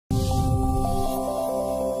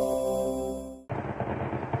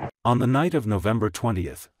On the night of November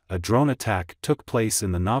 20th, a drone attack took place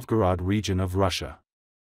in the Novgorod region of Russia.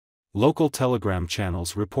 Local Telegram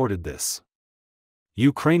channels reported this.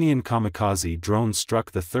 Ukrainian kamikaze drones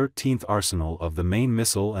struck the 13th arsenal of the main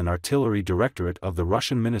missile and artillery directorate of the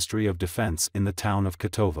Russian Ministry of Defense in the town of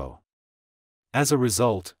Kharkiv. As a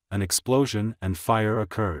result, an explosion and fire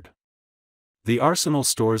occurred. The arsenal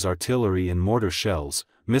stores artillery and mortar shells,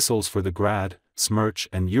 missiles for the Grad, Smerch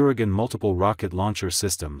and Uragan multiple rocket launcher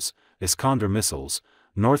systems, Iskander missiles,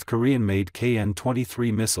 North Korean-made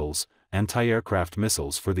KN-23 missiles, anti-aircraft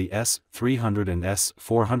missiles for the S-300 and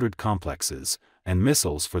S-400 complexes, and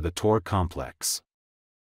missiles for the Tor complex.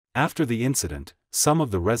 After the incident, some of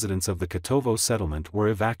the residents of the Kharkiv settlement were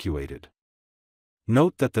evacuated.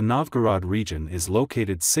 Note that the Novgorod region is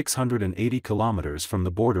located 680 kilometers from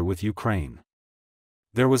the border with Ukraine.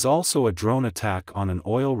 There was also a drone attack on an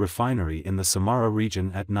oil refinery in the Samara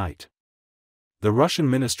region at night. The Russian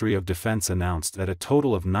Ministry of Defense announced that a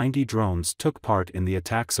total of 90 drones took part in the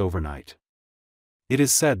attacks overnight. It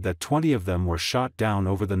is said that 20 of them were shot down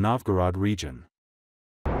over the Novgorod region.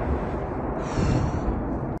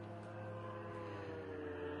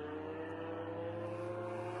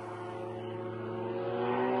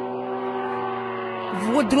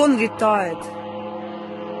 Вот дрон летает.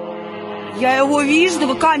 Я его вижу,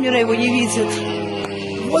 но камера его не видит.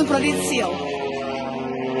 Вон пролетел.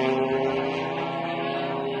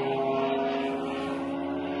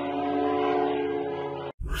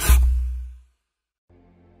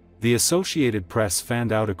 The Associated Press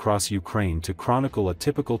fanned out across Ukraine to chronicle a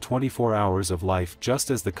typical 24 hours of life just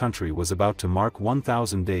as the country was about to mark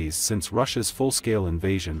 1,000 days since Russia's full-scale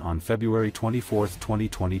invasion on February 24,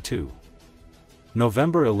 2022.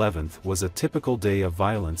 November 11th was a typical day of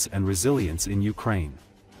violence and resilience in Ukraine.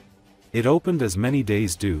 It opened as many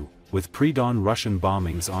days do, with pre-dawn Russian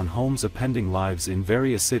bombings on homes upending lives in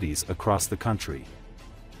various cities across the country.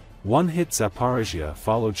 One hit Zaporizhia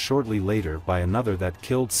followed shortly later by another that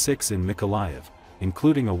killed 6 in Mykolaiv,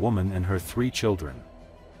 including a woman and her 3 children.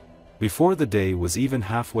 Before the day was even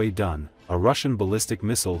halfway done, a Russian ballistic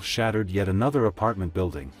missile shattered yet another apartment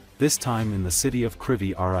building, this time in the city of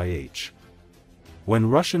Kryvyi Rih.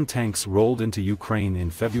 When Russian tanks rolled into Ukraine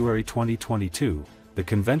in February 2022, the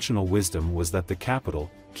conventional wisdom was that the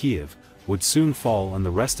capital, Kiev, would soon fall and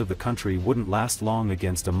the rest of the country wouldn't last long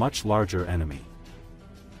against a much larger enemy.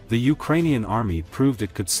 The Ukrainian army proved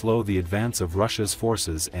it could slow the advance of Russia's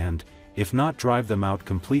forces and, if not drive them out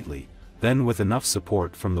completely, then with enough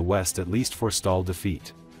support from the West at least forestall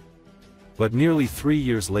defeat. But nearly 3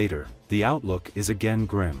 years later, the outlook is again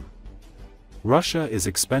grim. Russia is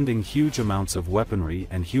expending huge amounts of weaponry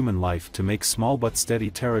and human life to make small but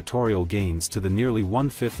steady territorial gains to the nearly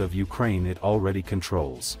 1/5 of Ukraine it already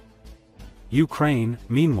controls. Ukraine,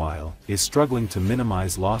 meanwhile, is struggling to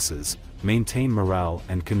minimize losses, maintain morale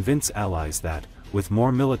and convince allies that, with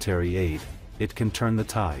more military aid, it can turn the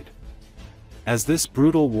tide. As this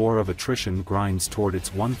brutal war of attrition grinds toward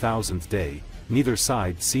its 1,000th day, neither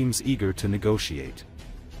side seems eager to negotiate.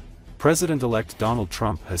 President-elect Donald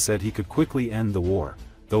Trump has said he could quickly end the war,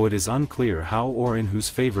 though it is unclear how or in whose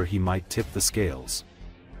favor he might tip the scales.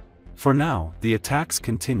 For now, the attacks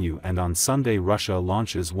continue and on Sunday Russia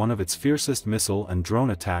launches one of its fiercest missile and drone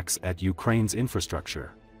attacks at Ukraine's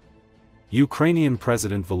infrastructure. Ukrainian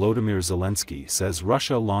President Volodymyr Zelensky says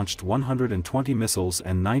Russia launched 120 missiles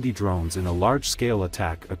and 90 drones in a large-scale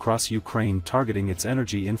attack across Ukraine targeting its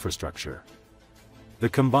energy infrastructure. The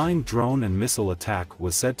combined drone and missile attack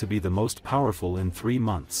was said to be the most powerful in 3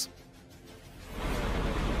 months.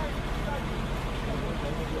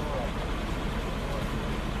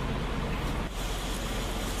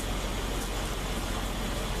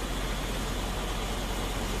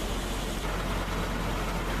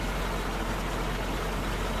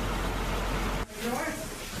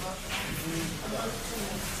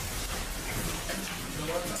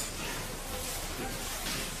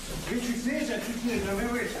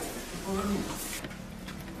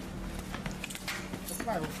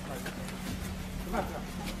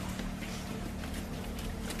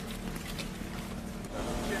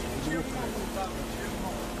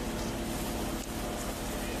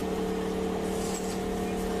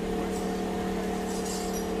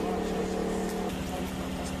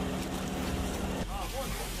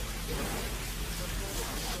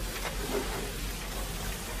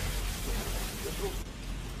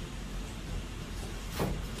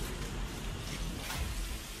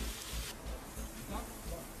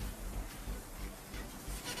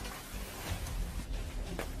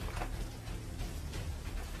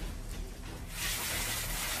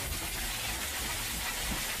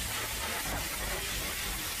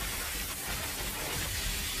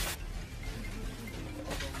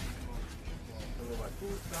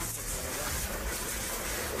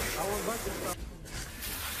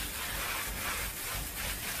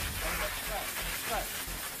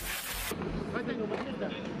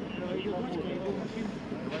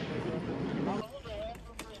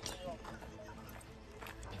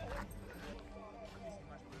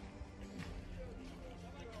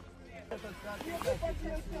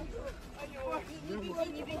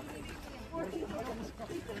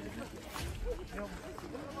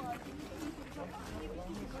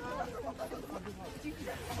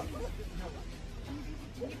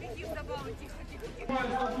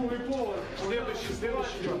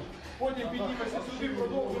 Следующий. Потім піднімемося сюди,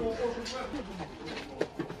 продовжуємо пошук.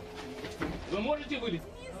 Ви можете вилізти?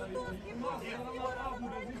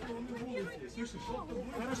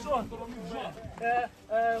 Хорошо.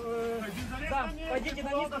 Да, пойдите на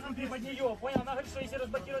место, смотри под нее. Понял? Она говорит, что если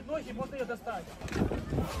разблокировать ноги, можно ее достать.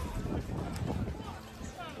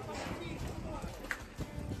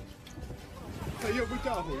 Я ее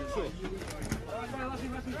вытягиваю, все.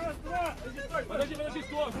 Подожди,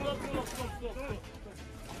 стоп.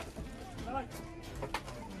 Давай.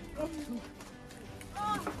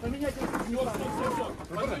 Поменяйте.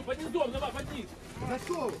 Стоп. Подни дом, давай, подни. За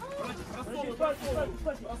что?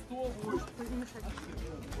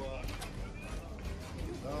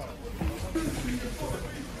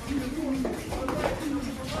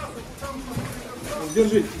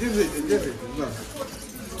 Держите. Да.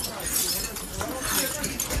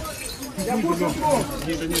 Я пушу.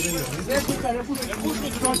 Ниже.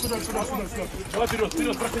 Давай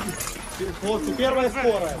вперед, проходи. Вот, первая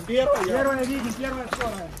скорая. Первая видим, первая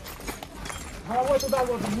скорая. Головой туда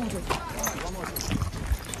ложим, будет.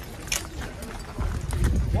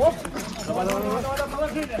 Оп! Давай,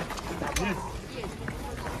 положили.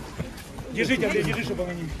 Держите, Андрей, держи, чтобы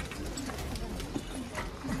она не...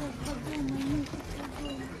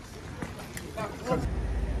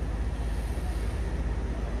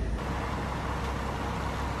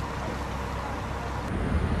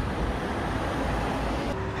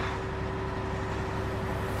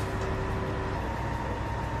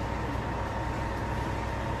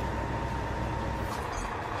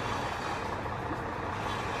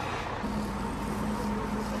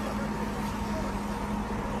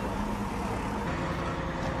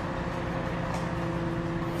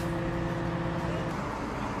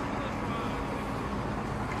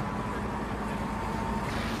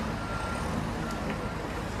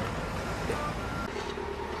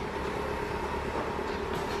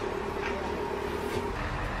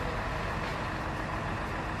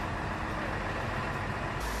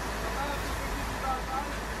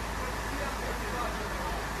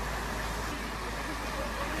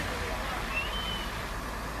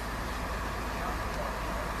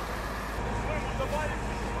 Давай.